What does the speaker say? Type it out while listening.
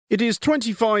It is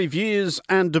 25 years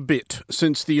and a bit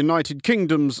since the United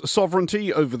Kingdom's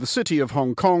sovereignty over the city of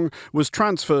Hong Kong was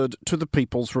transferred to the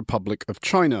People's Republic of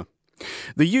China.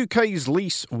 The UK's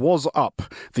lease was up.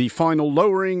 The final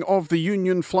lowering of the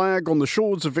Union flag on the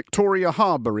shores of Victoria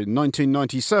Harbour in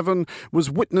 1997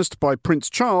 was witnessed by Prince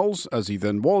Charles, as he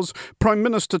then was, Prime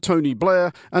Minister Tony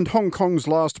Blair and Hong Kong's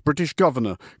last British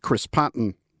Governor, Chris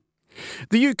Patten.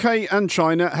 The UK and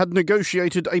China had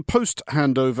negotiated a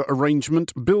post-handover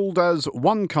arrangement billed as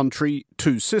one country,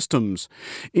 two systems.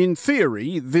 In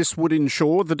theory, this would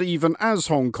ensure that even as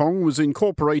Hong Kong was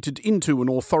incorporated into an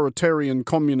authoritarian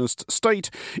communist state,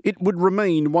 it would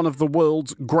remain one of the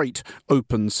world's great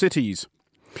open cities.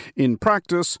 In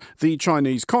practice, the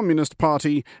Chinese Communist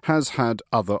Party has had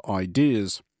other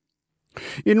ideas.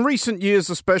 In recent years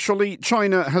especially,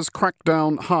 China has cracked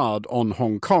down hard on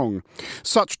Hong Kong.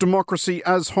 Such democracy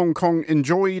as Hong Kong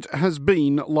enjoyed has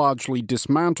been largely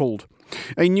dismantled.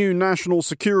 A new national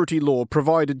security law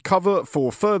provided cover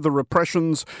for further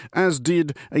repressions, as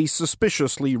did a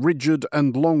suspiciously rigid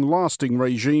and long-lasting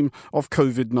regime of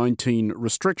COVID-19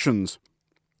 restrictions.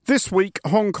 This week,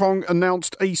 Hong Kong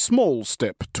announced a small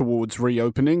step towards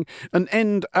reopening, an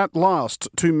end at last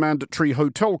to mandatory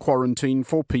hotel quarantine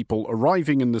for people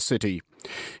arriving in the city.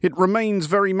 It remains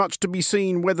very much to be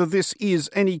seen whether this is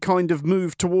any kind of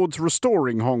move towards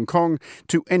restoring Hong Kong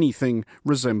to anything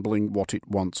resembling what it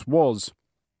once was.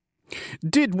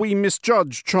 Did we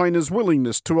misjudge China's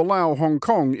willingness to allow Hong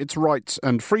Kong its rights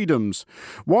and freedoms?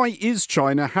 Why is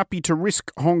China happy to risk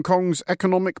Hong Kong's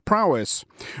economic prowess?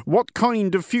 What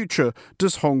kind of future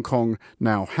does Hong Kong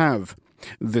now have?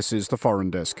 This is the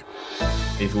Foreign Desk.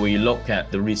 If we look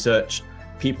at the research,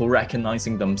 people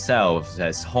recognizing themselves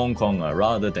as Hong Konger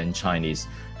rather than Chinese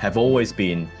have always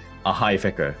been a high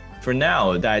figure. For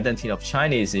now, the identity of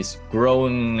Chinese is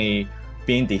growingly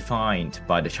being defined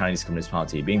by the Chinese Communist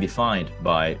Party, being defined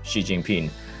by Xi Jinping.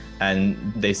 And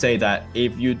they say that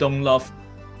if you don't love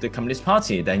the Communist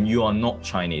Party, then you are not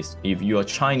Chinese. If you are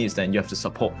Chinese, then you have to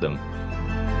support them.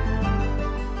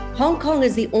 Hong Kong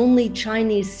is the only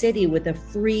Chinese city with a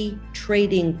free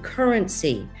trading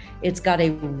currency. It's got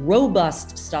a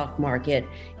robust stock market.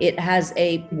 It has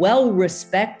a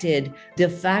well-respected de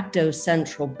facto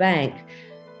central bank.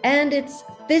 And it's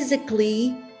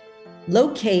physically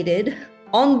located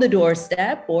on the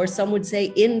doorstep, or some would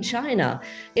say in China.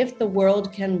 If the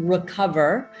world can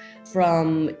recover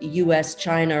from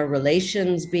US-China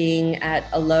relations being at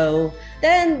a low,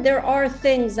 then there are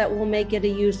things that will make it a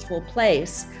useful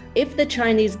place. If the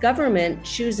Chinese government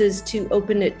chooses to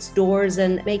open its doors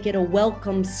and make it a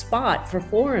welcome spot for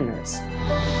foreigners.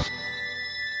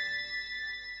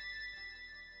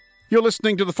 You're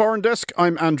listening to The Foreign Desk.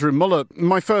 I'm Andrew Muller.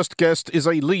 My first guest is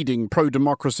a leading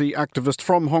pro-democracy activist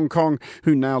from Hong Kong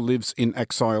who now lives in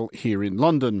exile here in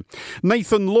London.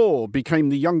 Nathan Law became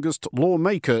the youngest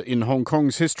lawmaker in Hong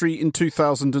Kong's history in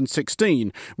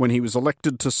 2016 when he was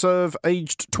elected to serve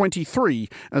aged 23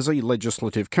 as a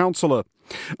legislative councillor.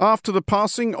 After the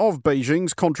passing of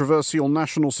Beijing's controversial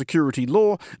national security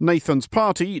law, Nathan's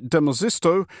party,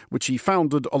 Demosisto, which he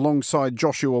founded alongside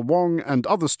Joshua Wong and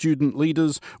other student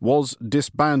leaders, was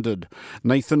disbanded.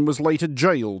 Nathan was later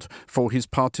jailed for his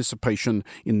participation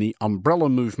in the Umbrella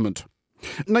movement.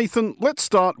 Nathan, let's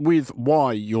start with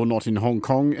why you're not in Hong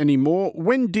Kong anymore.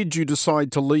 When did you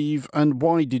decide to leave, and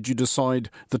why did you decide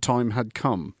the time had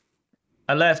come?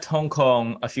 I left Hong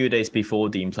Kong a few days before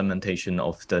the implementation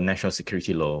of the national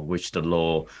security law, which the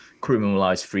law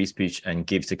criminalizes free speech and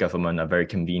gives the government a very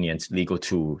convenient legal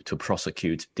tool to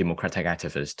prosecute democratic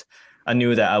activists. I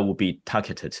knew that I would be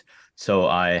targeted, so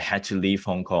I had to leave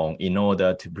Hong Kong in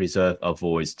order to preserve a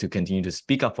voice to continue to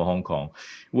speak up for Hong Kong,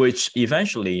 which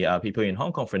eventually people in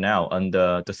Hong Kong for now,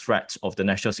 under the threat of the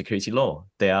national security law,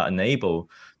 they are unable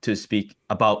to speak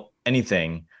about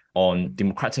anything on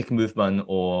democratic movement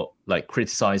or like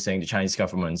criticizing the Chinese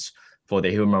government for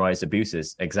their human rights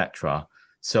abuses, etc.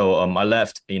 So I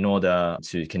left in order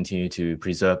to continue to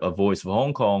preserve a voice for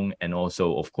Hong Kong. And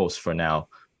also, of course, for now,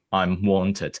 I'm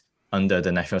wanted under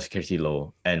the national security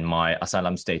law, and my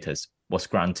asylum status was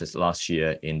granted last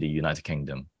year in the United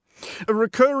Kingdom. A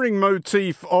recurring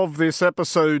motif of this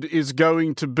episode is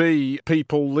going to be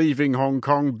people leaving Hong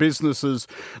Kong, businesses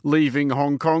leaving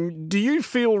Hong Kong. Do you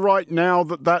feel right now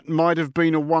that that might have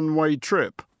been a one-way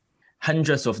trip?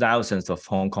 Hundreds of thousands of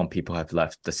Hong Kong people have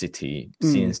left the city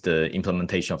since the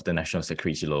implementation of the national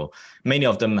security law. Many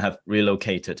of them have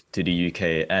relocated to the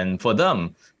UK. And for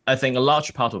them, I think a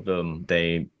large part of them,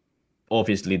 they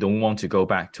obviously don't want to go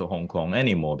back to Hong Kong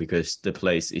anymore because the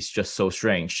place is just so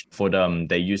strange for them.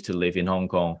 They used to live in Hong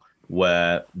Kong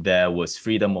where there was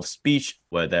freedom of speech,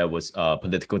 where there was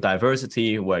political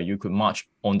diversity, where you could march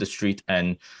on the street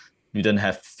and you didn't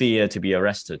have fear to be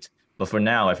arrested. But for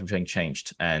now, everything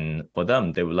changed. And for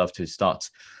them, they would love to start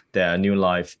their new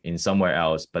life in somewhere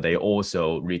else, but they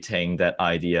also retain that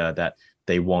idea that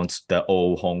they want the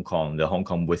old Hong Kong, the Hong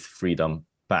Kong with freedom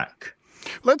back.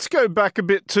 Let's go back a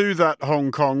bit to that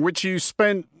Hong Kong, which you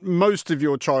spent most of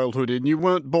your childhood in. You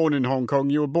weren't born in Hong Kong.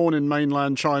 You were born in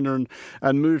mainland China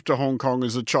and moved to Hong Kong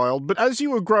as a child. But as you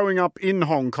were growing up in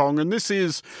Hong Kong, and this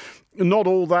is not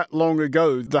all that long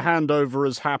ago, the handover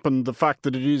has happened. The fact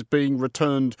that it is being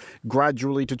returned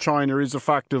gradually to China is a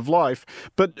fact of life.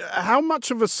 But how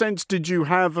much of a sense did you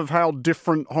have of how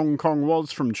different Hong Kong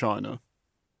was from China?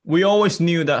 We always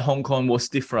knew that Hong Kong was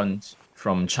different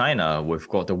from China. We've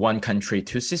got the one country,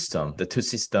 two system. The two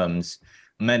systems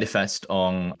manifest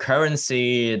on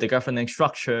currency, the governing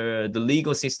structure, the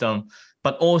legal system,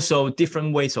 but also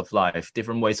different ways of life,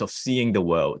 different ways of seeing the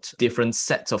world, different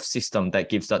sets of systems that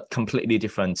gives us completely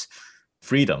different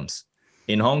freedoms.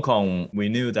 In Hong Kong, we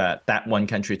knew that that one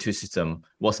country, two system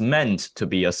was meant to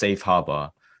be a safe harbor,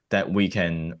 that we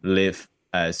can live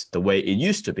as the way it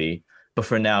used to be. But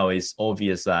for now, it's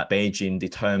obvious that Beijing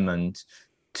determined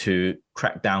to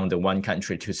crack down the one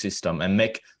country, two system and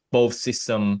make both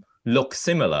systems look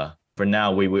similar. For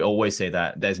now, we will always say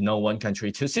that there's no one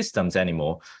country, two systems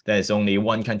anymore. There's only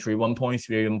one country, 1.3,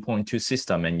 1.2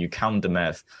 system, and you count the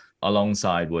math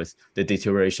alongside with the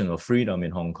deterioration of freedom in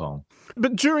Hong Kong.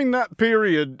 But during that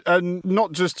period, and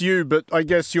not just you, but I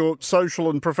guess your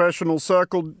social and professional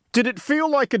circle, did it feel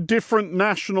like a different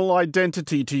national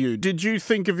identity to you? Did you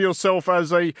think of yourself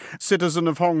as a citizen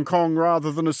of Hong Kong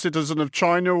rather than a citizen of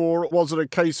China, or was it a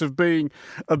case of being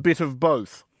a bit of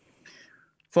both?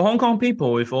 For Hong Kong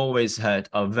people, we've always had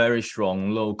a very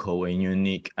strong local and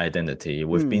unique identity.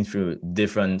 We've been through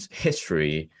different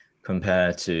history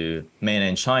compared to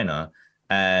mainland China,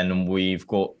 and we've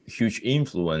got huge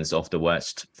influence of the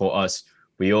West. For us,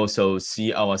 we also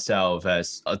see ourselves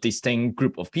as a distinct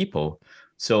group of people.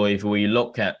 So if we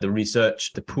look at the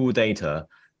research, the pool data,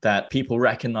 that people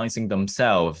recognizing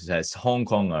themselves as Hong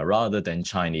Konger rather than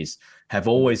Chinese have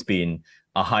always been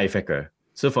a high figure.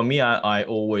 So for me, I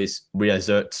always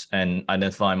reassert and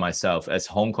identify myself as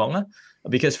Hong Konger,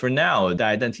 because for now, the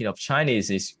identity of Chinese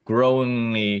is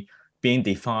growingly being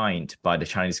defined by the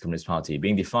Chinese Communist Party,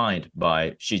 being defined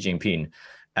by Xi Jinping.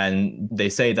 And they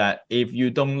say that if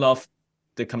you don't love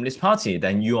the Communist Party,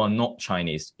 then you are not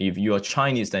Chinese. If you are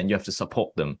Chinese, then you have to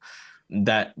support them.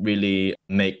 That really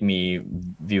make me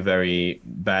feel very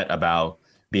bad about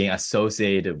being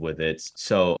associated with it.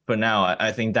 So for now,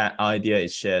 I think that idea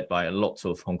is shared by a lot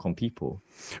of Hong Kong people.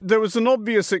 There was an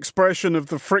obvious expression of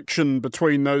the friction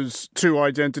between those two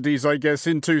identities, I guess,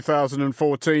 in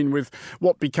 2014 with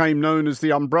what became known as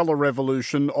the Umbrella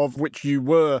Revolution, of which you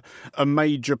were a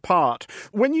major part.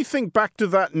 When you think back to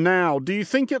that now, do you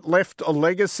think it left a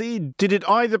legacy? Did it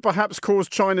either perhaps cause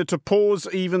China to pause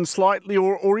even slightly,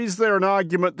 or is there an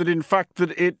argument that in fact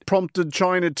that it prompted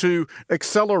China to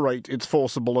accelerate its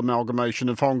forcible amalgamation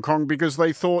of Hong Kong because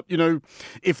they thought,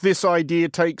 if this idea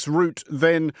takes root,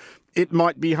 then it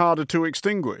might be harder to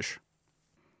extinguish?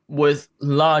 With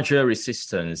larger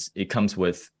resistance, it comes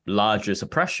with larger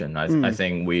suppression. I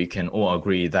think we can all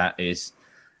agree that is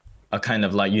a kind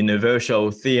of like universal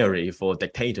theory for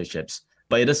dictatorships.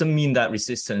 But it doesn't mean that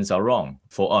resistance are wrong.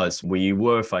 For us, we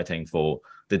were fighting for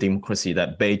the democracy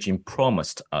that Beijing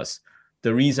promised us.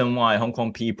 The reason why Hong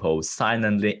Kong people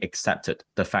silently accepted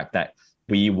the fact that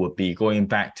we would be going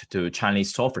back to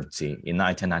Chinese sovereignty in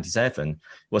 1997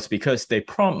 was because they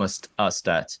promised us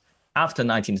that after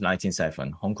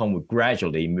 1997, Hong Kong would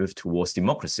gradually move towards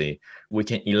democracy. We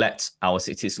can elect our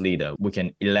city's leader. We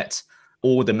can elect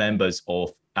all the members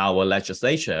of our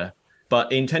legislature. But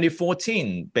in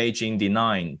 2014, Beijing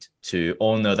denied to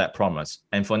honor that promise.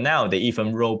 And for now, they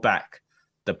even roll back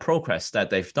the progress that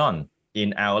they've done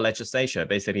in our legislature.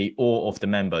 Basically, all of the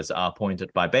members are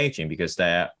appointed by Beijing because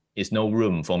there is no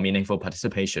room for meaningful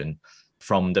participation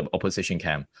from the opposition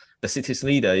camp. The city's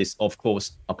leader is, of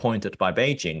course, appointed by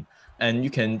Beijing. And you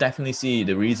can definitely see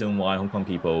the reason why Hong Kong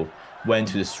people went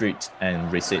to the street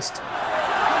and resist.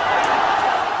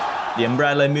 The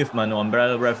umbrella movement or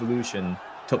umbrella revolution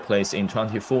took place in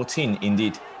 2014,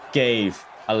 indeed gave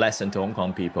a lesson to Hong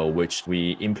Kong people, which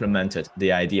we implemented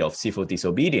the idea of civil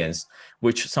disobedience,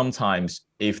 which sometimes,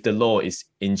 if the law is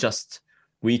unjust,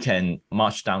 we can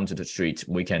march down to the street.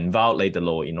 We can violate the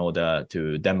law in order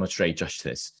to demonstrate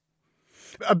justice.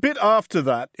 A bit after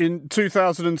that, in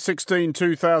 2016,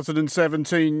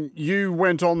 2017, you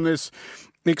went on this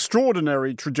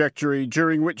extraordinary trajectory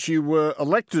during which you were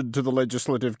elected to the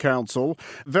Legislative Council,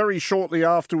 very shortly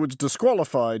afterwards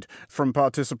disqualified from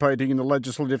participating in the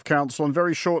Legislative Council, and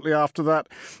very shortly after that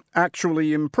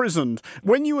actually imprisoned.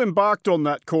 When you embarked on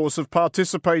that course of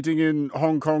participating in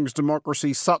Hong Kong's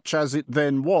democracy such as it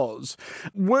then was,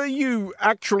 were you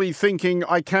actually thinking,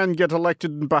 I can get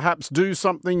elected and perhaps do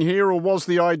something here, or was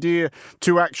the idea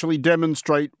to actually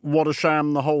demonstrate what a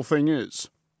sham the whole thing is?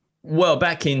 Well,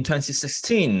 back in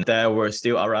 2016, there were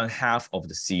still around half of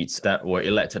the seats that were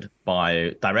elected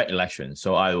by direct election.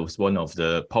 So I was one of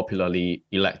the popularly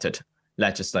elected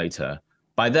legislator.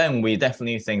 By then, we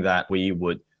definitely think that we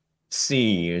would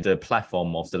see the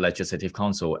platform of the Legislative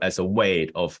Council as a way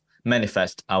of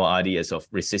manifest our ideas of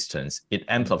resistance. It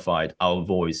amplified our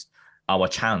voice, our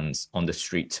chants on the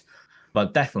street.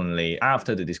 But definitely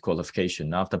after the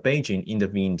disqualification, after Beijing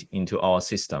intervened into our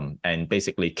system and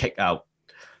basically kicked out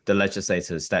the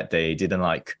legislators that they didn't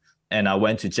like, and I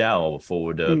went to jail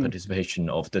for the participation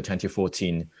of the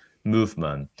 2014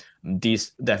 movement.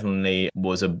 This definitely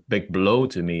was a big blow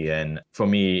to me, and for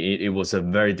me, it was a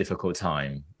very difficult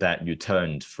time that you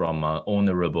turned from an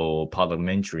honorable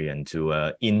parliamentarian to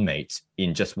an inmate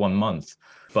in just 1 month.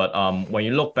 But when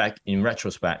you look back in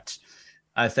retrospect,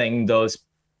 I think those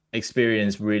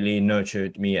experiences really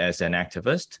nurtured me as an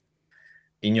activist.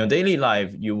 In your daily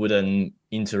life, you wouldn't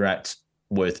interact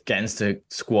with gangster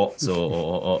squads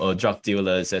or drug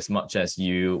dealers as much as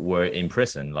you were in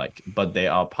prison, but they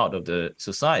are part of the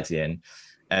society, and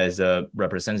as a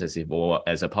representative or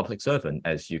as a public servant,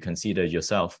 as you consider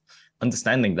yourself,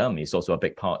 understanding them is also a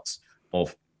big part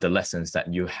of the lessons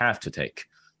that you have to take.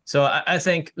 So I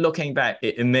think looking back,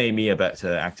 it made me a better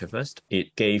activist.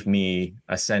 It gave me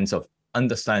a sense of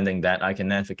understanding that I can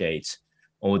navigate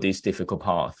all these difficult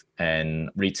paths and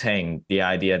retain the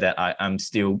idea that I'm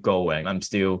still going, I'm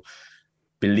still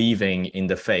believing in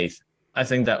the faith. I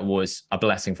think that was a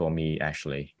blessing for me,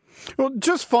 actually. Well,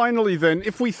 just finally then,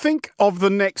 if we think of the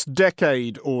next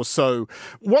decade or so,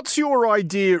 what's your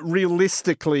idea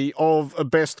realistically of a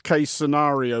best case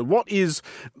scenario? What is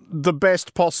the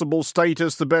best possible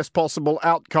status, the best possible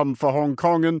outcome for Hong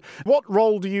Kong, and what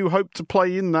role do you hope to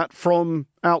play in that from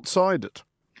outside it?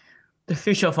 The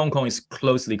future of Hong Kong is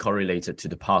closely correlated to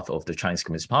the path of the Chinese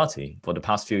Communist Party. For the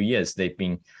past few years, they've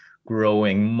been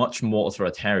growing much more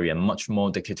authoritarian, much more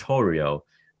dictatorial,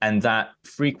 and that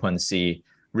frequency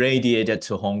radiated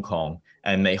to Hong Kong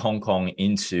and made Hong Kong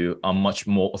into a much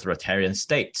more authoritarian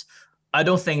state. I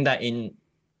don't think that in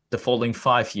the following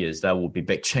 5 years, there will be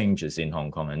big changes in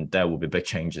Hong Kong and there will be big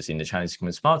changes in the Chinese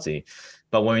Communist Party.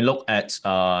 But when we look at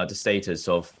the status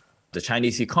of the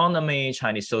Chinese economy,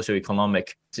 Chinese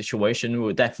socio-economic situation, we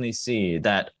will definitely see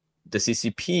that the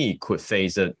CCP could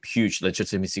face a huge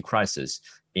legitimacy crisis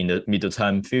in the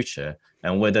middle-term future,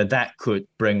 and whether that could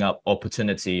bring up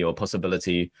opportunity or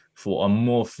possibility for a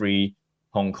more free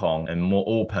Hong Kong and more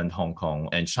open Hong Kong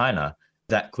and China,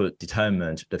 that could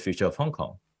determine the future of Hong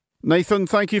Kong. Nathan,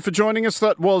 thank you for joining us.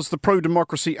 That was the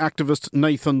pro-democracy activist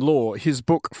Nathan Law. His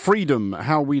book, Freedom,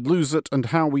 How We Lose It and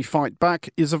How We Fight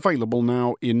Back, is available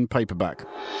now in paperback.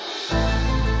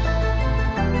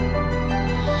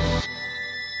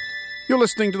 You're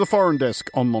listening to The Foreign Desk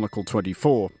on Monocle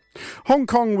 24. Hong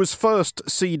Kong was first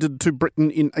ceded to Britain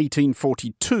in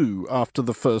 1842 after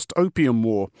the First Opium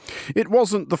War. It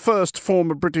wasn't the first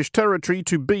former British territory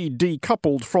to be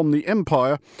decoupled from the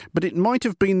Empire, but it might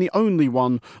have been the only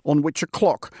one on which a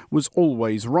clock was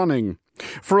always running.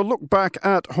 For a look back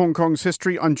at Hong Kong's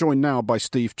history, I'm joined now by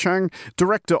Steve Chang,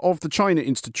 Director of the China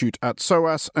Institute at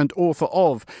SOAS and author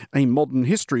of A Modern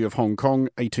History of Hong Kong,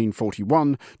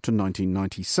 1841 to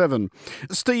 1997.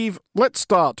 Steve, let's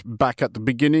start back at the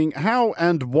beginning. How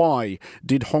and why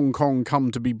did Hong Kong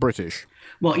come to be British?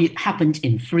 Well, it happened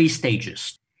in 3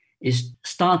 stages. It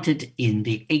started in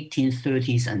the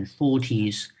 1830s and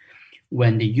 40s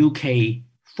when the UK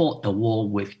fought a war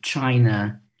with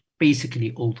China,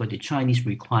 basically over the Chinese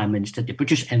requirements that the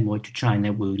British envoy to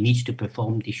China will need to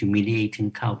perform the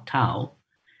humiliating kowtow.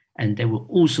 And there will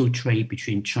also trade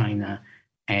between China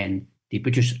and the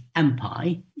British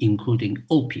Empire, including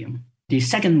opium. The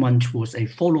second one was a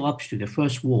follow-up to the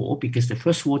First War, because the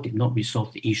First War did not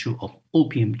resolve the issue of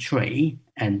opium trade,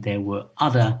 and there were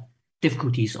other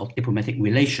difficulties of diplomatic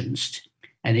relations.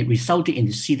 And it resulted in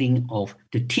the ceding of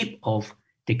the tip of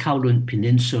the Kowloon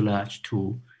Peninsula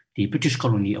to the British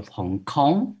colony of Hong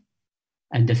Kong.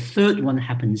 And the third one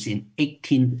happens in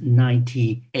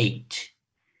 1898,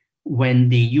 when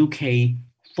the UK,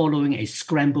 following a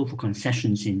scramble for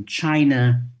concessions in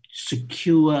China,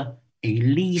 secure a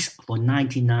lease for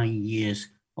 99 years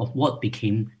of what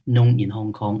became known in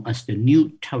Hong Kong as the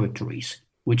New Territories.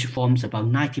 which forms about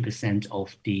 90%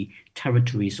 of the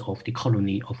territories of the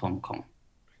colony of Hong Kong.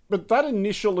 But that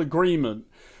initial agreement,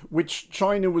 which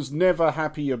China was never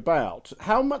happy about,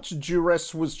 how much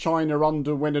duress was China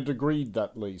under when it agreed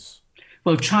that lease?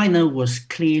 Well, China was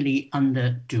clearly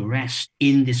under duress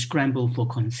in the scramble for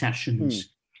concessions.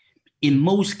 In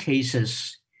most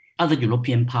cases, other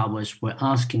European powers were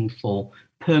asking for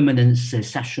permanent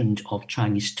cession of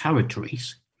Chinese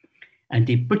territories. And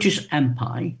the British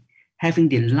Empire, having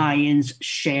the lion's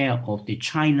share of the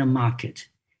China market,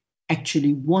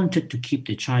 actually wanted to keep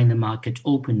the China market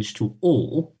open to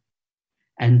all,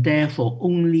 and therefore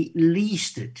only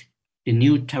leased the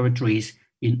new territories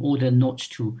in order not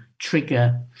to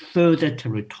trigger further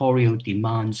territorial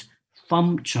demands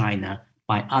from China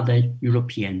by other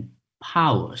European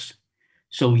powers.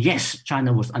 So yes,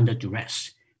 China was under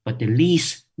duress, but the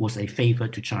lease was a favor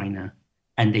to China,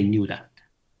 and they knew that.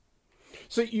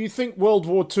 So you think World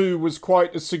War II was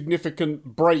quite a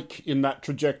significant break in that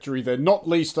trajectory then? Not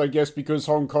least, I guess, because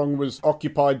Hong Kong was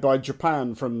occupied by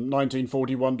Japan from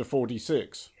 1941 to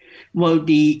 46. Well,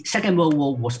 the Second World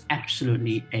War was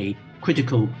absolutely a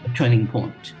critical turning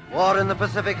point. War in the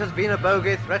Pacific has been a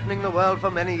bogey threatening the world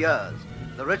for many years.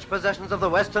 The rich possessions of the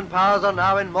Western powers are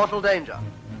now in mortal danger.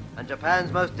 And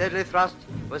Japan's most deadly thrust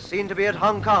was seen to be at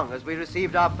Hong Kong as we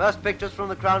received our first pictures from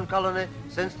the Crown Colony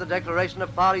since the declaration of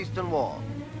Far Eastern War.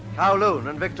 Kowloon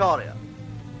and Victoria.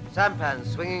 Sampans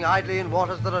swinging idly in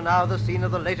waters that are now the scene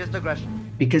of the latest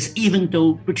aggression. Because even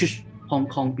though British Hong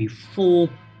Kong before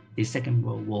the Second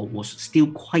World War was still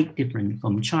quite different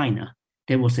from China,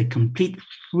 there was a complete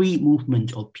free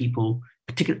movement of people,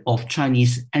 particularly of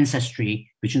Chinese ancestry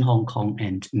between Hong Kong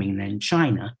and mainland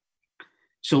China.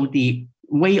 So the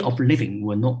way of living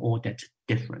were not all that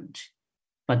different.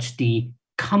 But the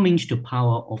coming to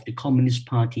power of the Communist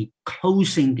Party,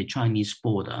 closing the Chinese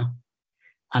border,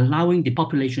 allowing the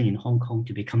population in Hong Kong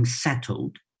to become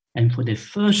settled, and for the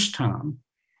first time,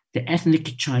 the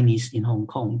ethnic Chinese in Hong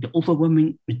Kong, the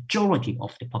overwhelming majority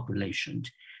of the population,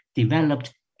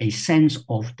 developed a sense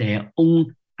of their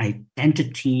own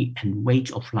identity and way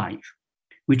of life,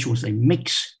 which was a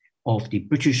mix of the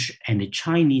British and the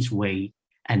Chinese way.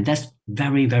 And that's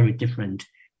very, very different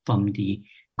from the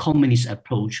communist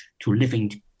approach to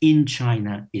living in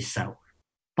China itself.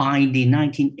 By the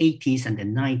 1980s and the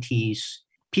 90s,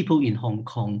 people in Hong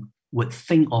Kong would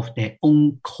think of their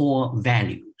own core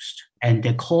values. And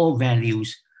their core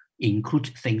values include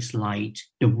things like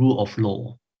the rule of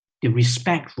law, the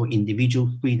respect for individual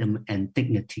freedom and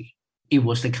dignity. It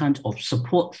was the kind of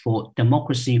support for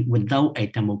democracy without a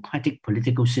democratic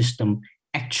political system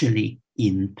actually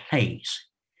in place,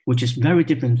 which is very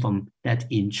different from that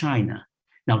in China.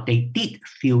 Now, they did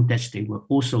feel that they were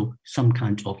also some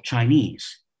kind of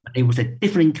Chinese, but it was a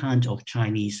different kind of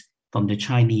Chinese from the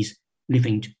Chinese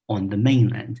living on the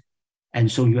mainland. And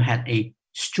so you had a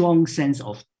strong sense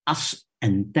of us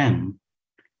and them.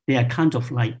 They are kind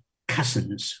of like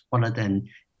cousins rather than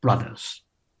brothers.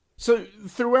 So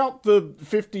throughout the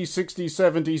 50s, 60s,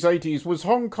 70s, 80s, was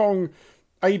Hong Kong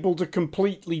able to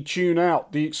completely tune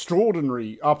out the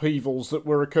extraordinary upheavals that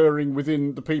were occurring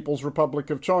within the People's Republic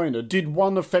of China? Did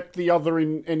one affect the other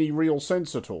in any real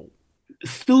sense at all?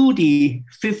 Through the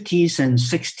 50s and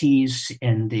 60s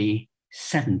and the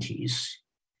 70s,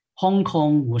 Hong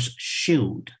Kong was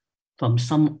shielded from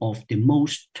some of the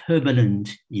most turbulent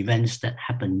events that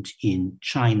happened in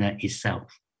China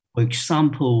itself. For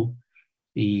example,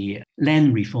 the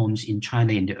land reforms in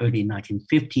China in the early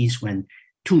 1950s, when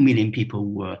 2 million people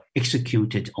were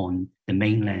executed on the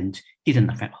mainland, didn't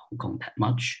affect Hong Kong that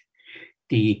much.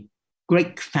 The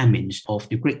Great Famines of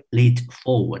the Great Leap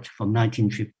Forward from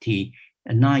 1959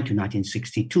 to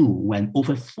 1962, when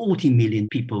over 40 million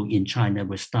people in China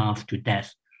were starved to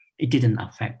death, it didn't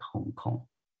affect Hong Kong.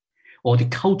 Or the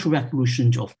Cultural Revolution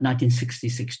of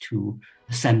 1966 to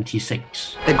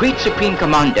 76. The great Supreme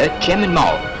Commander, Chairman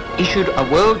Mao, issued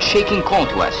a world-shaking call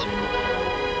to us.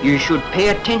 You should pay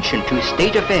attention to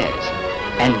state affairs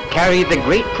and carry the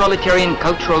great proletarian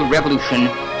cultural revolution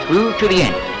through to the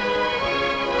end.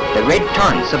 The red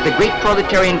torrents of the great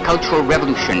proletarian cultural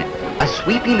revolution are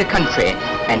sweeping the country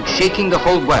and shaking the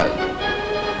whole world.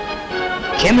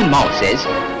 Chairman Mao says,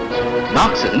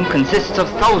 Marxism consists of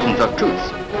thousands of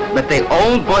truths, but they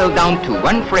all boil down to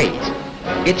one phrase: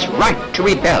 it's right to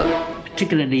rebel.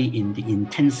 Particularly in the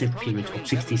intensive period of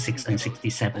 66 and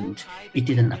 67, it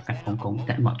didn't affect Hong Kong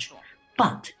that much.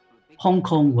 But Hong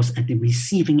Kong was at the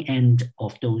receiving end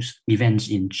of those events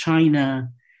in China.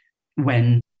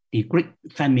 When the Great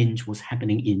Famine was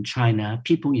happening in China,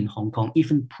 people in Hong Kong,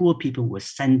 even poor people, were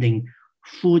sending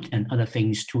food and other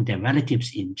things to their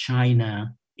relatives in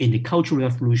China. In the Cultural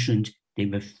Revolution, They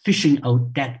were fishing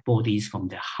out dead bodies from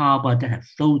the harbor that had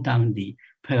flowed down the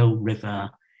Pearl River,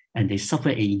 and they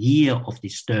suffered a year of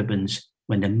disturbance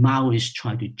when the Maoists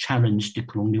tried to challenge the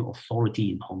colonial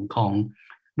authority in Hong Kong,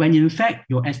 when in fact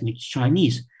your ethnic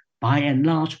Chinese, by and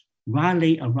large,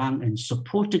 rallied around and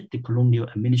supported the colonial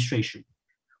administration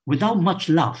without much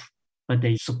love, but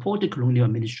they supported colonial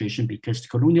administration because the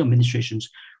colonial administrations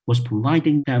was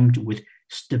providing them with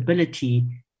stability,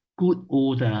 good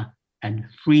order, and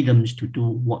freedoms to do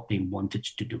what they wanted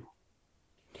to do.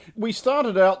 We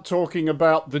started out talking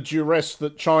about the duress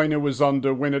that China was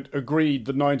under when it agreed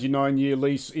the 99-year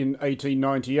lease in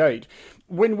 1898.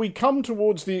 When we come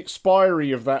towards the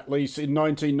expiry of that lease in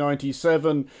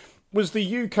 1997, was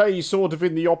the UK sort of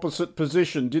in the opposite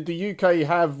position? Did the UK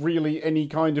have really any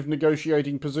kind of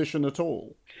negotiating position at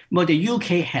all? Well, the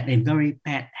UK had a very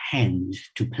bad hand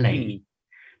to play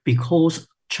because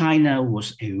China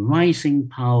was a rising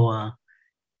power,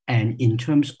 and in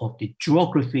terms of the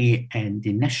geography and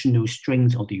the national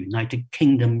strength of the United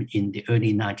Kingdom in the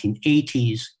early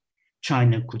 1980s,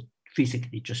 China could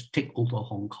physically just take over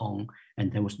Hong Kong,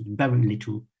 and there was very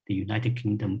little the United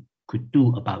Kingdom could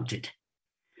do about it.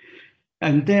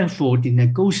 And therefore, the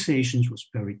negotiations was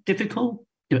very difficult.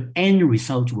 The end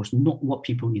result was not what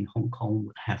people in Hong Kong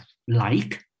would have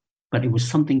liked, but it was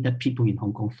something that people in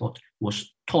Hong Kong thought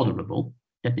was tolerable,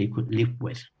 that they could live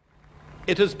with.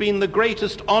 It has been the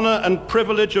greatest honor and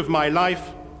privilege of my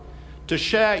life to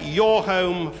share your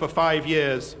home for 5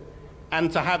 years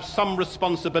and to have some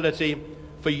responsibility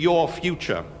for your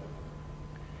future.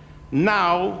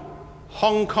 Now,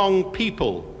 Hong Kong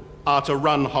people are to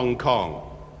run Hong Kong.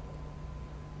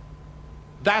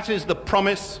 That is the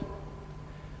promise,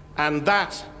 and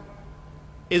that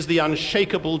is the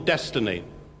unshakable destiny.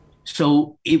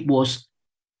 So it was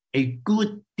a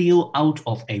good deal out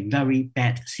of a very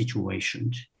bad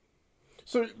situation.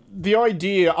 So the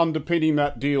idea underpinning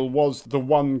that deal was the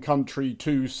one country,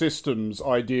 two systems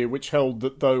idea, which held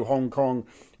that though Hong Kong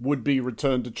would be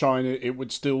returned to China, it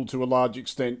would still to a large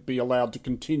extent be allowed to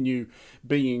continue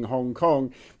being Hong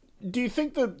Kong. Do you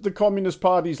think that the Communist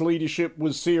Party's leadership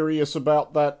was serious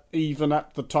about that even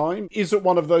at the time? Is it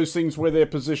one of those things where their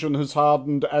position has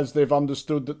hardened as they've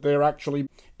understood that they're actually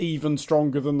even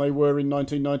stronger than they were in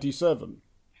 1997?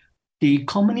 The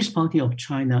Communist Party of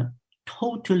China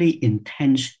totally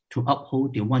intends to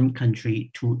uphold the one country,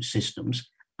 two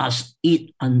systems as it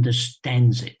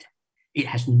understands it. It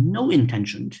has no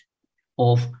intention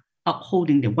of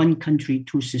upholding the one country,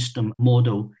 two system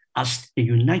model as the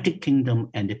United Kingdom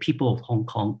and the people of Hong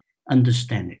Kong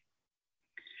understand it.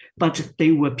 But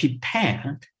they were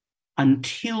prepared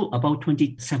until about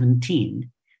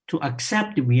 2017 to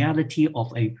accept the reality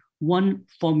of a one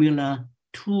formula,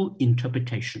 two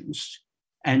interpretations.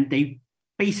 And they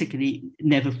basically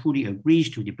never fully agrees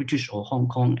to the British or Hong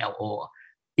Kong or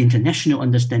international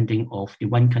understanding of the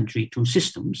one country, two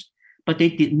systems. But they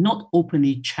did not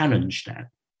openly challenge that.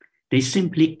 They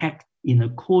simply act in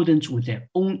accordance with their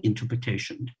own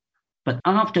interpretation. But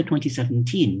after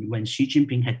 2017, when Xi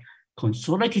Jinping had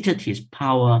consolidated his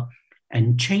power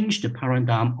and changed the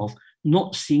paradigm of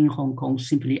not seeing Hong Kong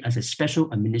simply as a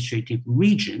special administrative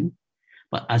region,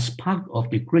 but as part of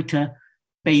the greater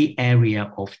Bay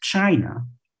Area of China,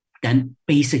 then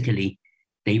basically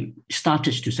they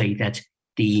started to say that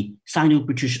the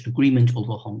Sino-British agreement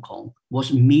over Hong Kong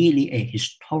was merely a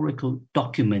historical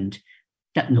document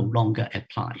that no longer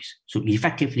applies. So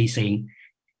effectively saying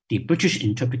the British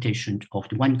interpretation of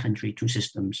the one country, two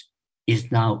systems is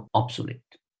now obsolete.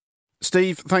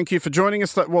 Steve, thank you for joining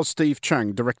us. That was Steve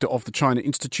Chang, Director of the China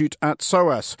Institute at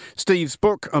SOAS. Steve's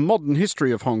book, A Modern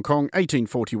History of Hong Kong,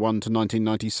 1841 to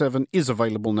 1997, is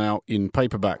available now in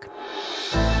paperback.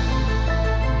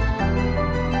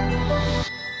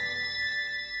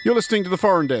 You're listening to The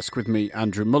Foreign Desk with me,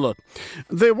 Andrew Muller.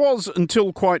 There was,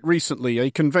 until quite recently,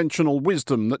 a conventional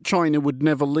wisdom that China would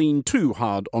never lean too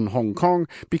hard on Hong Kong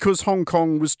because Hong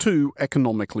Kong was too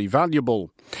economically valuable.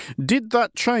 Did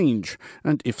that change?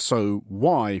 And if so,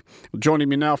 why? Joining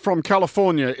me now from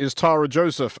California is Tara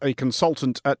Joseph, a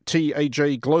consultant at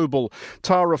TAJ Global.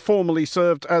 Tara formerly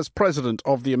served as president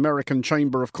of the American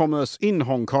Chamber of Commerce in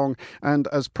Hong Kong and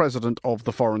as president of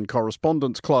the Foreign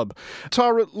Correspondents Club.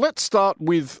 Tara, let's start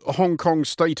with Hong Kong's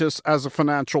status as a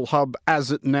financial hub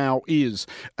as it now is.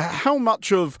 How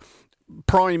much of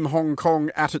prime Hong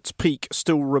Kong at its peak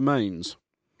still remains?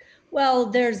 Well,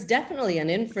 there's definitely an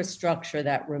infrastructure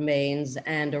that remains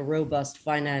and a robust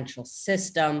financial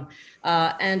system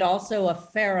and also a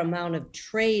fair amount of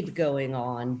trade going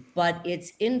on. But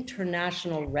its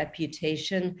international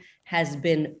reputation has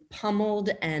been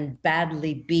pummeled and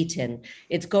badly beaten.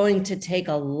 It's going to take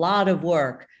a lot of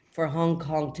work for Hong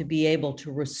Kong to be able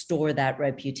to restore that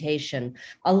reputation.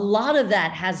 A lot of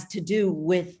that has to do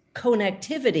with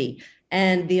connectivity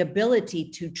and the ability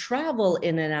to travel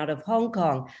in and out of Hong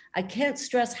Kong. I can't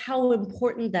stress how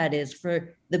important that is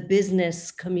for the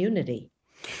business community.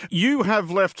 You have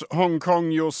left Hong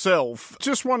Kong yourself.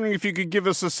 Just wondering if you could give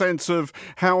us a sense of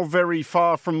how very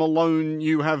far from alone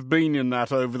you have been in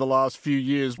that over the last few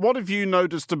years. What have you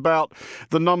noticed about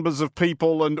the numbers of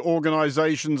people and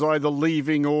organisations either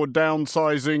leaving or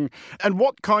downsizing? And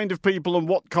what kind of people and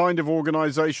what kind of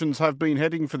organisations have been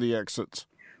heading for the exits?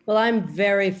 Well, I'm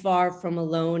very far from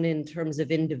alone in terms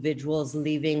of individuals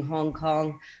leaving Hong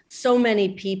Kong. So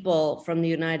many people from the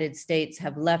United States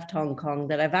have left Hong Kong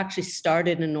that I've actually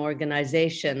started an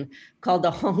organization called the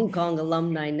Hong Kong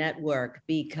Alumni Network,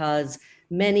 because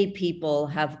many people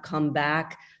have come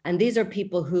back. And these are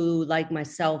people who, like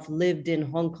myself, lived in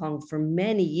Hong Kong for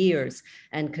many years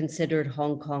and considered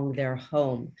Hong Kong their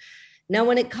home. Now,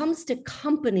 when it comes to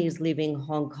companies leaving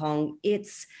Hong Kong,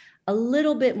 it's a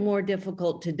little bit more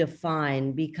difficult to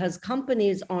define because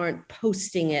companies aren't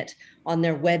posting it on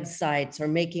their websites or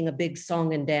making a big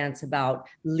song and dance about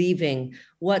leaving.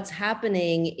 What's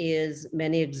happening is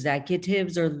many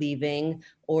executives are leaving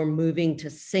or moving to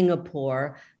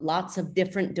Singapore. Lots of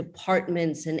different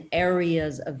departments and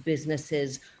areas of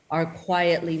businesses are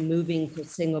quietly moving to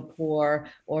Singapore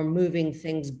or moving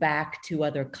things back to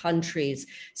other countries.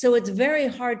 So it's very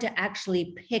hard to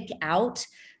actually pick out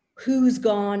who's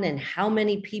gone and how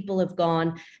many people have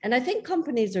gone. And I think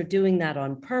companies are doing that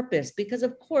on purpose because,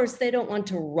 of course, they don't want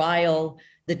to rile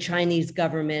the Chinese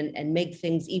government and make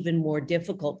things even more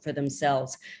difficult for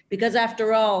themselves. Because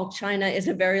after all, China is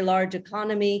a very large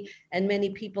economy and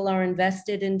many people are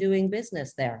invested in doing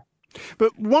business there.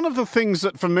 But one of the things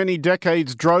that for many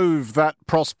decades drove that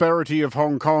prosperity of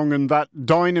Hong Kong and that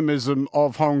dynamism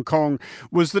of Hong Kong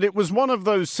was that it was one of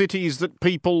those cities that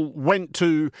people went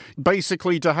to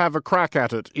basically to have a crack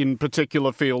at it in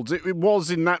particular fields. It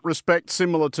was in that respect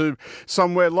similar to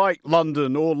somewhere like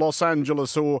London or Los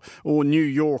Angeles or New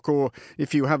York, or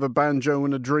if you have a banjo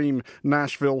and a dream,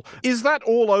 Nashville. Is that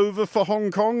all over for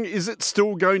Hong Kong? Is it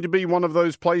still going to be one of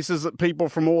those places that people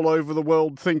from all over the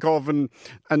world think of and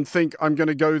think, I'm going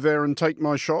to go there and take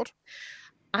my shot?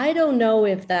 I don't know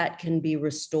if that can be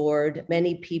restored.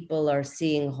 Many people are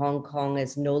seeing Hong Kong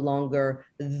as no longer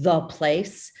the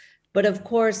place. But of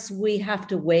course, we have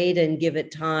to wait and give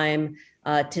it time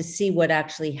to see what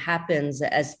actually happens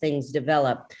as things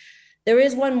develop. There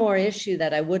is one more issue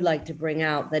that I would like to bring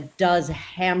out that does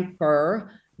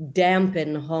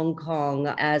dampen Hong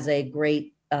Kong as a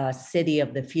great city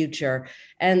of the future.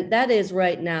 And that is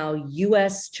right now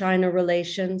US-China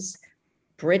relations,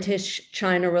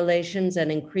 British-China relations, and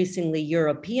increasingly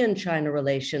European-China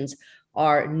relations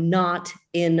are not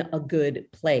in a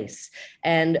good place.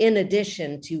 And in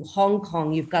addition to Hong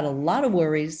Kong, you've got a lot of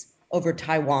worries over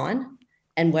Taiwan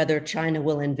and whether China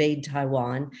will invade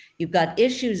Taiwan. You've got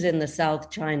issues in the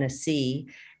South China Sea.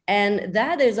 And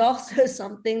that is also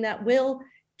something that will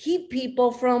keep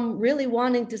people from really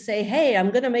wanting to say, hey,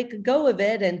 I'm going to make a go of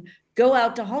it and go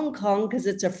out to Hong Kong because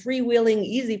it's a freewheeling,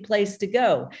 easy place to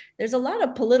go. There's a lot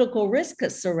of political risk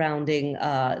surrounding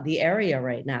the area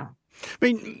right now. I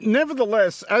mean,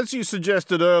 nevertheless, as you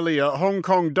suggested earlier, Hong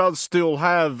Kong does still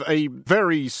have a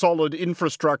very solid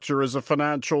infrastructure as a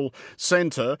financial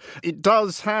centre. It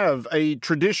does have a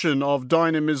tradition of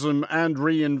dynamism and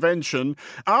reinvention.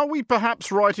 Are we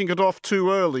perhaps writing it off too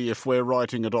early if we're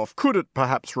writing it off? Could it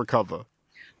perhaps recover?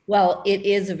 Well, it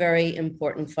is a very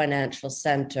important financial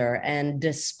center. And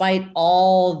despite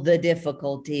all the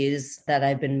difficulties that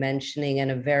I've been mentioning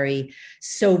and a very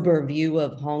sober view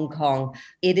of Hong Kong,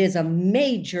 it is a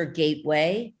major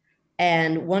gateway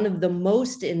and one of the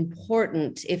most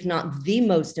important, if not the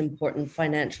most important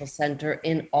financial center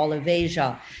in all of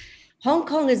Asia. Hong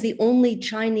Kong is the only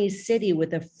Chinese city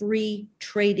with a free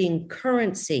trading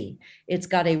currency. It's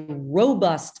got a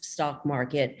robust stock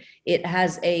market. It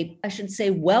has a, I should say,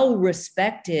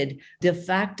 well-respected de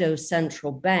facto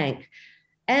central bank.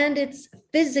 And it's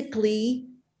physically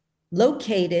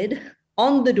located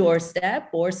on the doorstep,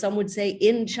 or some would say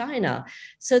in China.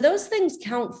 So those things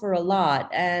count for a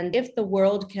lot. And if the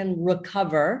world can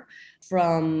recover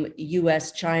from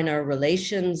US-China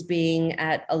relations being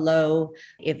at a low,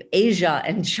 if Asia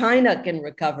and China can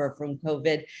recover from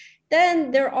COVID,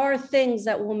 then there are things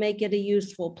that will make it a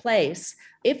useful place.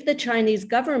 If the Chinese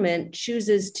government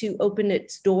chooses to open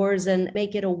its doors and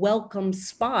make it a welcome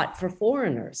spot for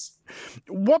foreigners.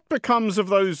 What becomes of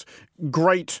those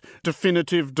great,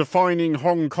 definitive, defining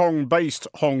Hong Kong-based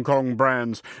Hong Kong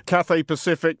brands? Cathay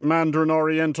Pacific, Mandarin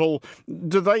Oriental,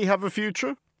 do they have a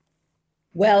future?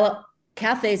 Well,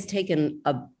 Cathay's taken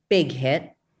a big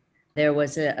hit. There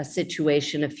was a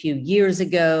situation a few years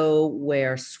ago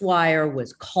where Swire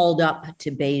was called up to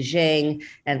Beijing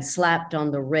and slapped on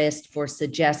the wrist for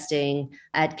suggesting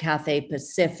at Cathay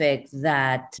Pacific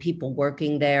that people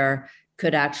working there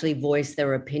could actually voice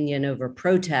their opinion over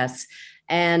protests.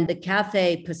 And the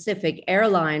Cathay Pacific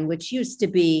airline, which used to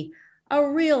be a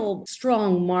real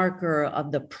strong marker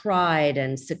of the pride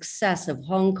and success of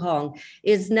Hong Kong,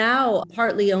 is now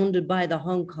partly owned by the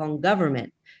Hong Kong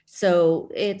government. So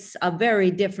it's a very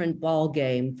different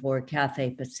ballgame for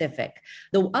Cathay Pacific.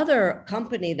 The other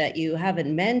company that you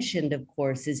haven't mentioned, of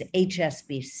course, is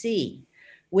HSBC,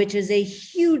 which is a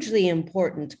hugely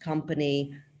important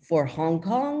company for Hong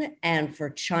Kong and for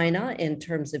China in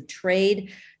terms of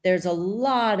trade. There's a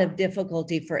lot of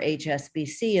difficulty for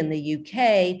HSBC in the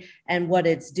UK and what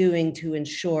it's doing to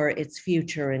ensure its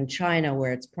future in China,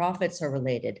 where its profits are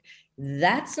related.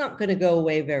 That's not going to go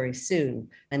away very soon.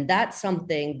 And that's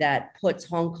something that puts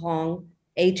Hong Kong,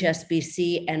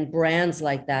 HSBC, and brands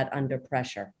like that under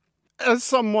pressure. As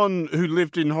someone who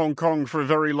lived in Hong Kong for a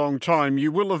very long time,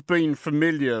 you will have been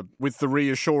familiar with the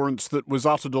reassurance that was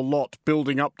uttered a lot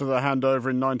building up to the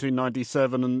handover in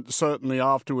 1997 and certainly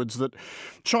afterwards that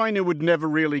China would never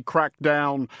really crack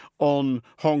down on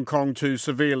Hong Kong too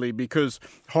severely because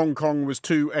Hong Kong was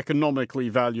too economically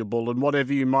valuable. And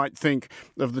whatever you might think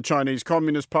of the Chinese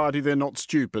Communist Party, they're not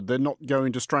stupid. They're not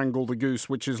going to strangle the goose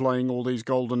which is laying all these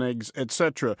golden eggs,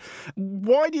 etc.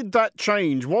 Why did that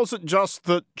change? Was it just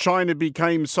that China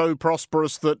became so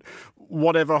prosperous that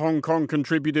whatever Hong Kong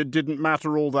contributed didn't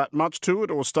matter all that much to it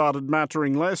or started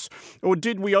mattering less? Or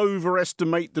did we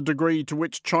overestimate the degree to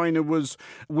which China was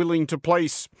willing to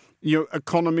place,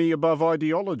 economy above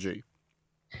ideology?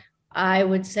 I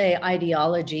would say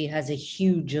ideology has a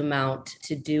huge amount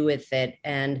to do with it.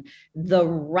 And the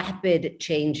rapid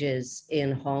changes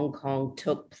in Hong Kong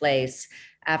took place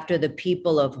after the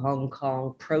people of Hong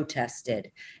Kong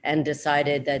protested and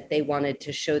decided that they wanted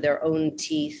to show their own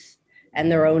teeth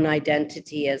and their own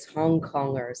identity as Hong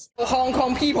Kongers. Hong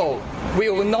Kong people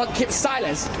will not keep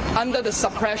silence under the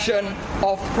suppression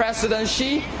of President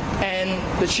Xi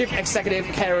and the Chief Executive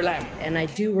Carrie Lam. And I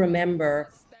do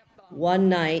remember one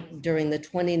night during the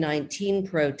 2019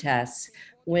 protests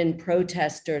when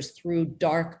protesters threw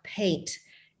dark paint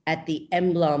at the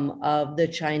emblem of the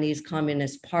Chinese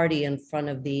Communist Party in front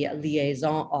of the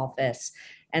liaison office.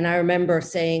 And I remember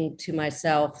saying to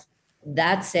myself,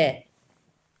 that's it.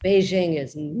 Beijing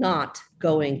is not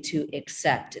going to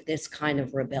accept this kind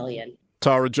of rebellion.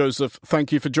 Tara Joseph,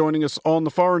 thank you for joining us on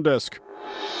The Foreign Desk.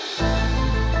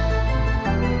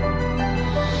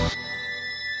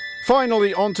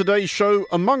 Finally, on today's show,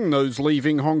 among those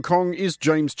leaving Hong Kong is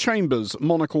James Chambers,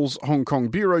 Monocle's Hong Kong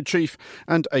bureau chief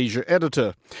and Asia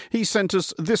editor. He sent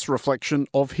us this reflection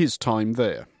of his time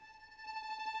there.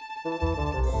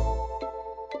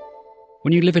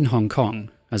 When you live in Hong Kong,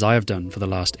 as I have done for the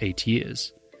last 8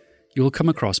 years, you will come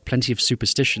across plenty of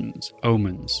superstitions,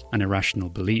 omens, and irrational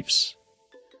beliefs.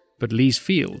 But Lee's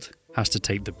Field has to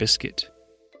take the biscuit.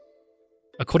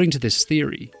 According to this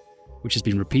theory, which has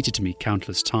been repeated to me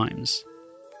countless times,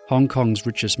 Hong Kong's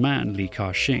richest man, Li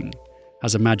Ka-shing,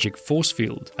 has a magic force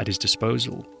field at his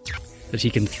disposal that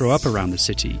he can throw up around the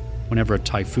city whenever a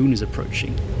typhoon is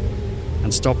approaching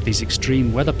and stop these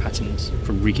extreme weather patterns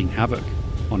from wreaking havoc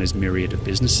on his myriad of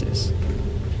businesses.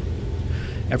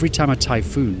 Every time a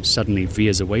typhoon suddenly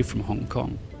veers away from Hong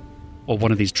Kong, or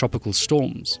one of these tropical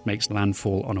storms makes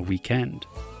landfall on a weekend,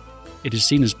 it is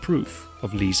seen as proof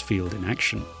of Lee's Field in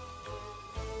action.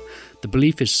 The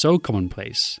belief is so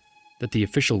commonplace that the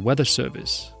official weather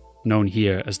service, known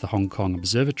here as the Hong Kong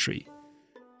Observatory,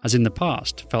 has in the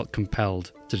past felt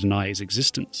compelled to deny its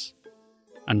existence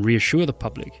and reassure the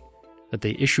public that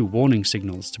they issue warning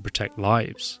signals to protect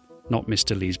lives, not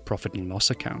Mr. Lee's profit and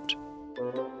loss account.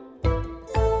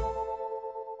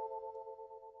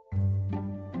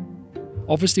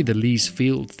 Obviously, the Lee's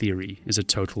Field theory is a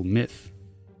total myth.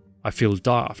 I feel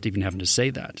daft even having to say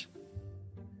that.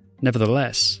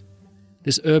 Nevertheless,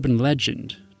 this urban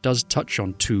legend does touch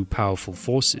on two powerful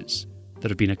forces that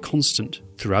have been a constant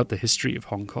throughout the history of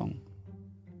Hong Kong: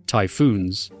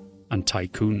 typhoons and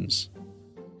tycoons.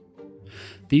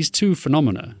 These two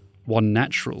phenomena, one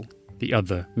natural, the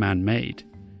other man-made,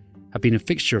 have been a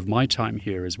fixture of my time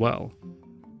here as well,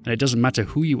 and it doesn't matter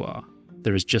who you are,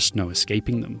 there is just no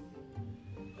escaping them.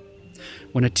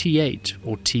 When a T8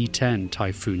 or T10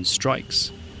 typhoon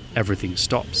strikes, everything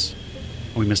stops,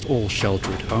 and we must all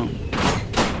shelter at home.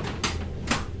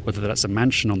 Whether that's a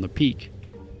mansion on the Peak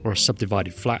or a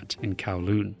subdivided flat in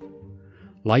Kowloon.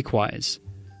 Likewise,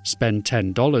 spend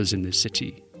 $10 in this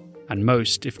city, and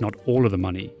most, if not all of the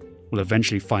money, will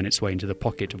eventually find its way into the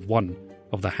pocket of one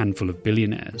of the handful of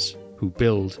billionaires who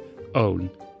build, own,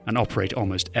 and operate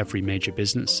almost every major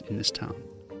business in this town.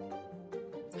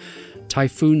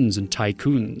 Typhoons and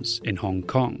tycoons in Hong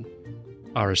Kong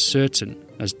are as certain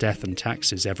as death and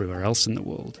taxes everywhere else in the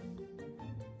world.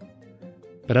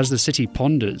 But as the city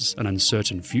ponders an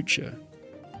uncertain future,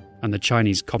 and the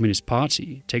Chinese Communist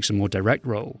Party takes a more direct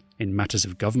role in matters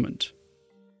of government,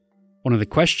 one of the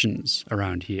questions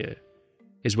around here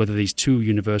is whether these two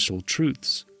universal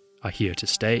truths are here to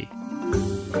stay.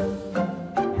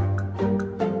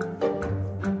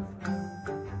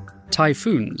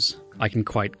 Typhoons, I can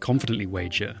quite confidently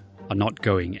wager, are not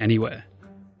going anywhere.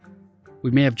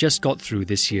 We may have just got through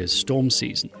this year's storm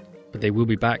season, but they will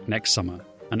be back next summer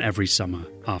and every summer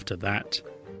after that.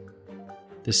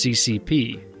 The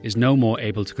CCP is no more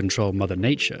able to control Mother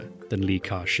Nature than Li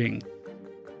Ka-shing.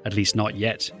 At least not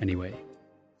yet, anyway.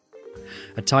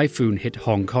 A typhoon hit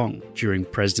Hong Kong during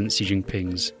President Xi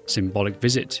Jinping's symbolic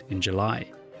visit in July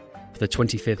for the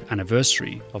 25th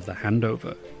anniversary of the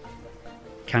handover,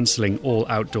 cancelling all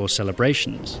outdoor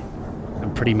celebrations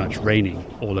and pretty much raining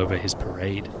all over his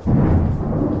parade.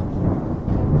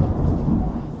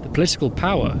 The political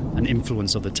power and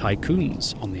influence of the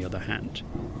tycoons, on the other hand,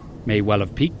 may well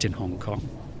have peaked in Hong Kong,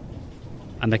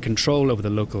 and their control over the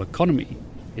local economy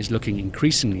is looking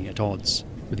increasingly at odds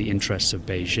with the interests of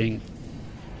Beijing.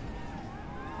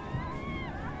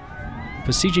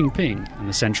 For Xi Jinping and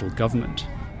the central government,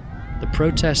 the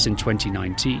protests in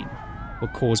 2019 were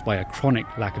caused by a chronic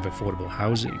lack of affordable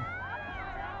housing.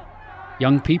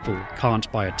 Young people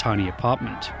can't buy a tiny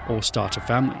apartment or start a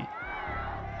family,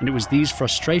 and it was these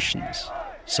frustrations,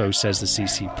 so says the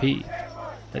CCP,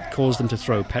 that caused them to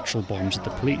throw petrol bombs at the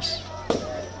police,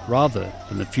 rather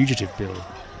than the fugitive bill,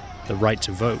 the right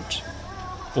to vote,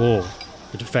 or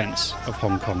the defence of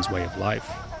Hong Kong's way of life.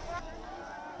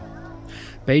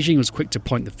 Beijing was quick to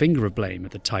point the finger of blame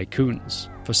at the tycoons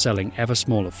for selling ever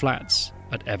smaller flats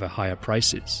at ever higher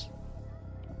prices.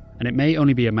 And it may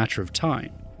only be a matter of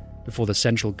time before the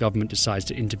central government decides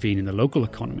to intervene in the local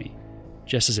economy,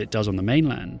 just as it does on the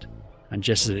mainland, and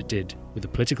just as it did with the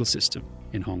political system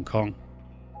in Hong Kong.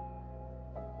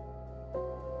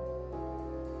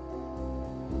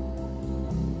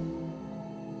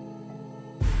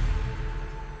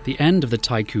 The end of the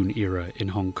tycoon era in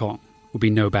Hong Kong would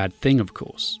be no bad thing, of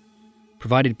course,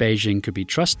 provided Beijing could be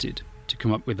trusted to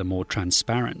come up with a more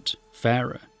transparent,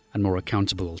 fairer, and more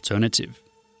accountable alternative.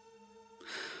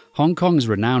 Hong Kong is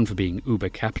renowned for being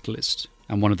uber-capitalist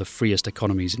and one of the freest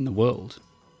economies in the world,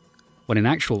 when in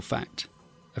actual fact,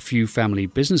 a few family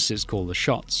businesses call the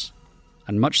shots,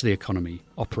 and much of the economy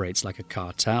operates like a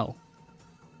cartel.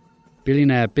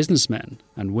 Billionaire businessmen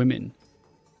and women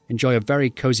enjoy a very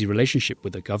cosy relationship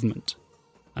with the government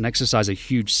and exercise a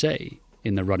huge say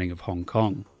in the running of Hong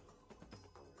Kong.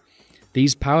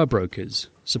 These power brokers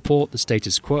support the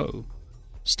status quo,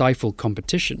 stifle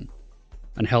competition,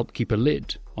 and help keep a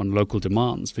lid on local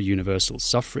demands for universal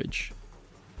suffrage,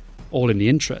 all in the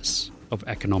interests of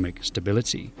economic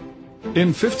stability.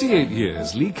 In 58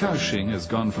 years, Li Ka-shing has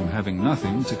gone from having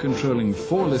nothing to controlling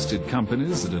 4 listed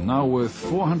companies that are now worth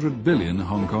 400 billion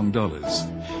Hong Kong dollars.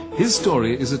 His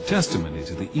story is a testimony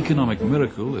to the economic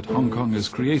miracle that Hong Kong has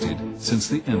created since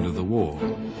the end of the war.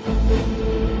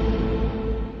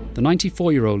 The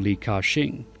 94-year-old Li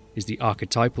Ka-shing is the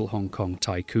archetypal Hong Kong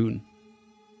tycoon.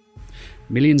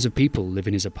 Millions of people live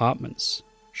in his apartments,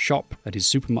 shop at his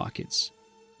supermarkets,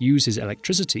 use his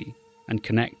electricity, and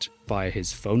connect via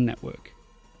his phone network.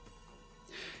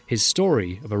 His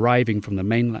story of arriving from the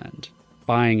mainland,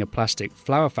 buying a plastic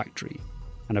flower factory,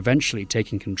 and eventually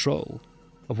taking control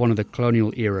of one of the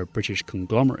colonial-era British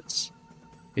conglomerates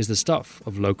is the stuff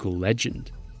of local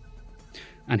legend.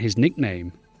 And his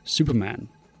nickname, Superman,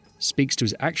 speaks to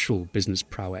his actual business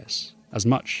prowess as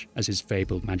much as his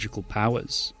fabled magical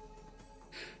powers.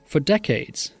 For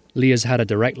decades, Li has had a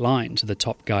direct line to the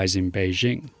top guys in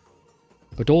Beijing,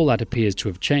 but all that appears to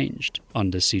have changed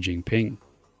under Xi Jinping.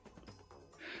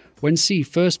 When Xi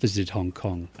first visited Hong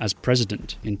Kong as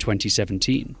president in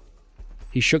 2017,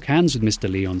 he shook hands with Mr.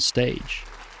 Li on stage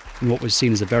in what was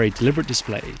seen as a very deliberate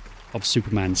display of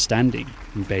Superman's standing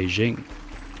in Beijing.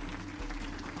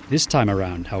 This time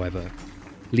around, however,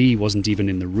 Li wasn't even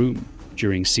in the room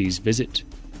during Xi's visit,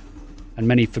 and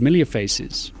many familiar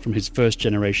faces from his first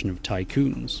generation of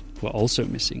tycoons were also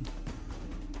missing.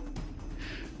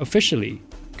 Officially,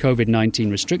 COVID-19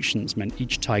 restrictions meant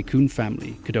each tycoon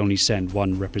family could only send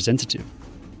one representative,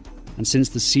 and since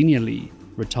the senior Li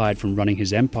retired from running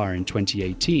his empire in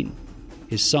 2018,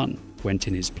 his son went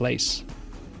in his place.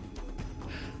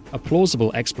 A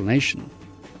plausible explanation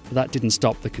for that didn't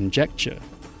stop the conjecture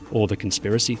or the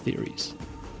conspiracy theories.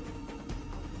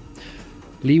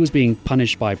 Li was being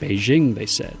punished by Beijing, they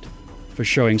said, for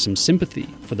showing some sympathy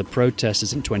for the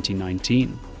protesters in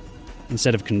 2019,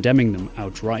 instead of condemning them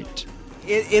outright.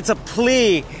 It's a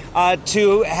plea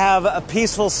to have a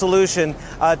peaceful solution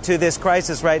to this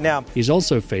crisis right now. He's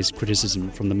also faced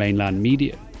criticism from the mainland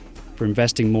media for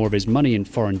investing more of his money in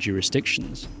foreign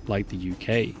jurisdictions, like the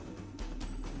UK.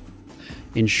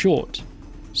 In short,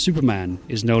 Superman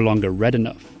is no longer red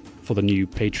enough for the new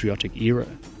patriotic era,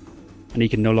 and he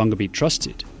can no longer be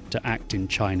trusted to act in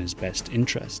China's best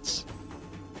interests.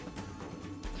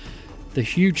 The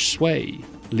huge sway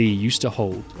Li used to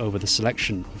hold over the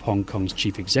selection of Hong Kong's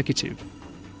chief executive,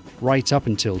 right up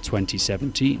until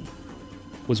 2017,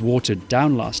 was watered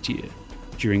down last year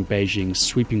during Beijing's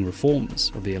sweeping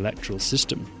reforms of the electoral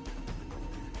system.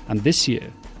 And this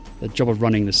year, the job of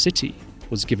running the city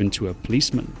was given to a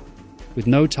policeman with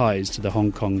no ties to the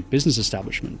Hong Kong business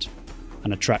establishment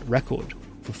and a track record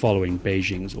for following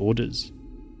Beijing's orders.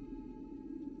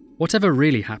 Whatever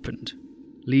really happened,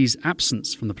 Li's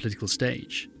absence from the political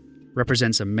stage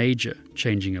represents a major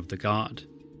changing of the guard.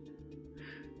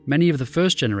 Many of the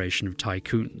first generation of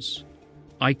tycoons,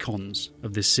 icons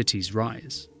of this city's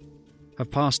rise, have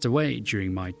passed away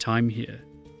during my time here,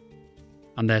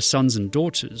 and their sons and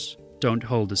daughters don't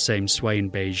hold the same sway in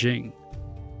Beijing,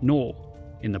 nor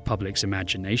in the public's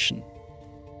imagination.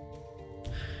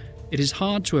 It is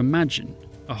hard to imagine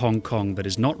a Hong Kong that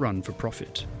is not run for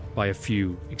profit by a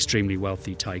few extremely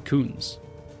wealthy tycoons,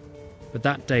 but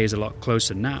that day is a lot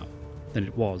closer now than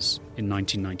it was in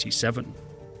 1997.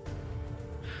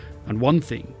 And one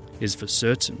thing is for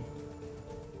certain.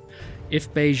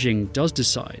 If Beijing does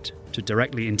decide to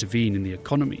directly intervene in the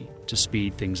economy to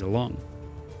speed things along,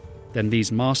 then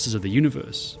these masters of the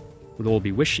universe will all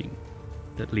be wishing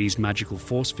that Li's magical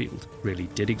force field really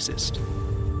did exist.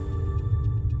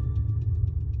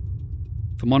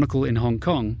 For Monocle in Hong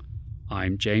Kong,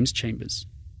 I'm James Chambers.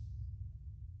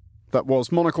 That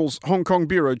was Monocle's Hong Kong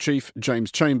Bureau Chief,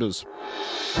 James Chambers.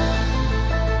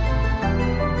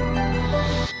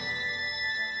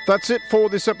 That's it for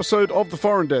this episode of The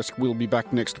Foreign Desk. We'll be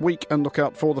back next week, and look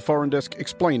out for The Foreign Desk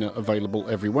Explainer, available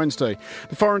every Wednesday.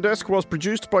 The Foreign Desk was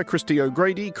produced by Christy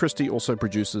O'Grady. Christy also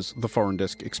produces The Foreign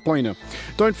Desk Explainer.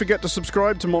 Don't forget to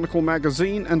subscribe to Monocle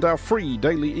Magazine and our free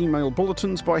daily email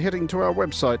bulletins by heading to our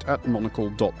website at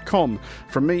monocle.com.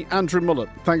 From me, Andrew Mullett,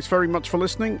 thanks very much for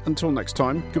listening. Until next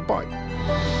time, goodbye.